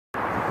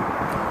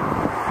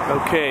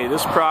Okay,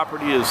 this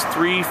property is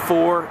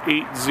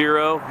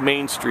 3480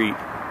 Main Street.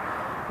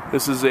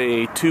 This is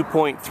a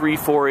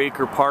 2.34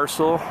 acre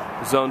parcel,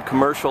 zoned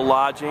commercial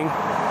lodging,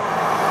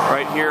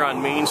 right here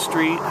on Main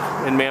Street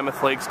in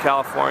Mammoth Lakes,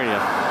 California.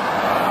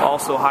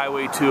 Also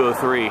Highway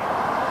 203.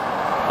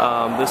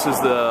 This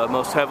is the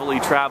most heavily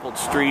traveled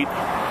street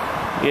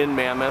in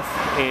Mammoth,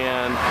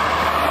 and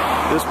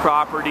this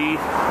property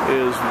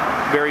is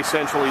very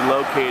centrally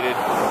located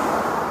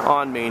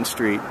on Main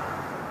Street.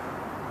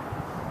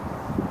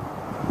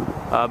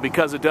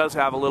 Because it does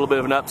have a little bit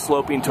of an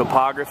upsloping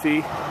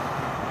topography,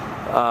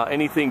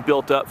 anything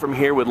built up from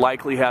here would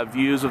likely have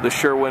views of the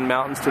Sherwin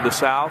Mountains to the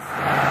south.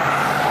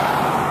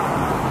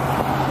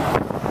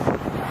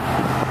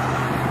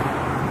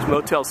 There's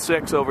Motel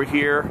 6 over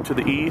here to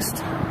the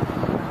east.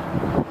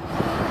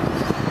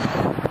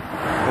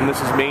 And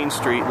this is Main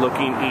Street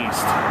looking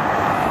east.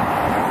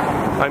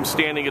 I'm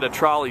standing at a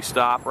trolley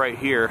stop right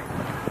here.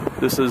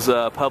 This is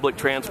public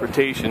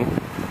transportation.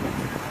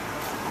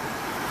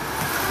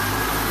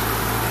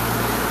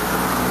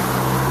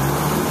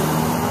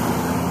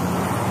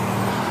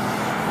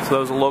 So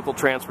there's a local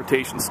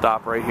transportation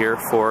stop right here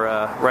for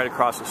right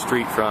across the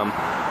street from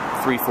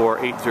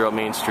 3480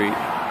 Main Street.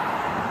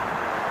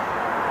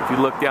 If you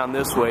look down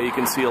this way, you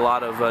can see a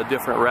lot of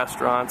different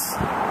restaurants,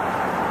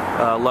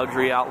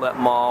 luxury outlet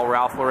mall,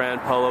 Ralph Lauren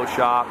polo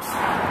shops,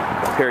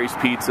 Perry's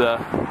Pizza,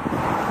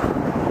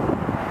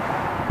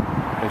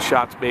 and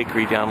Shots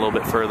Bakery down a little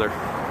bit further.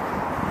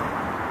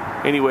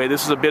 Anyway,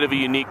 this is a bit of a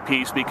unique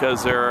piece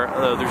because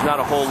there's not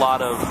a whole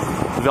lot of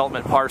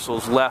development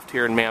parcels left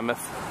here in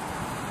Mammoth.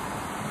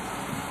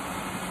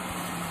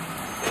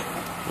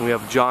 We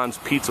have John's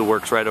Pizza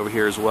Works right over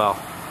here as well.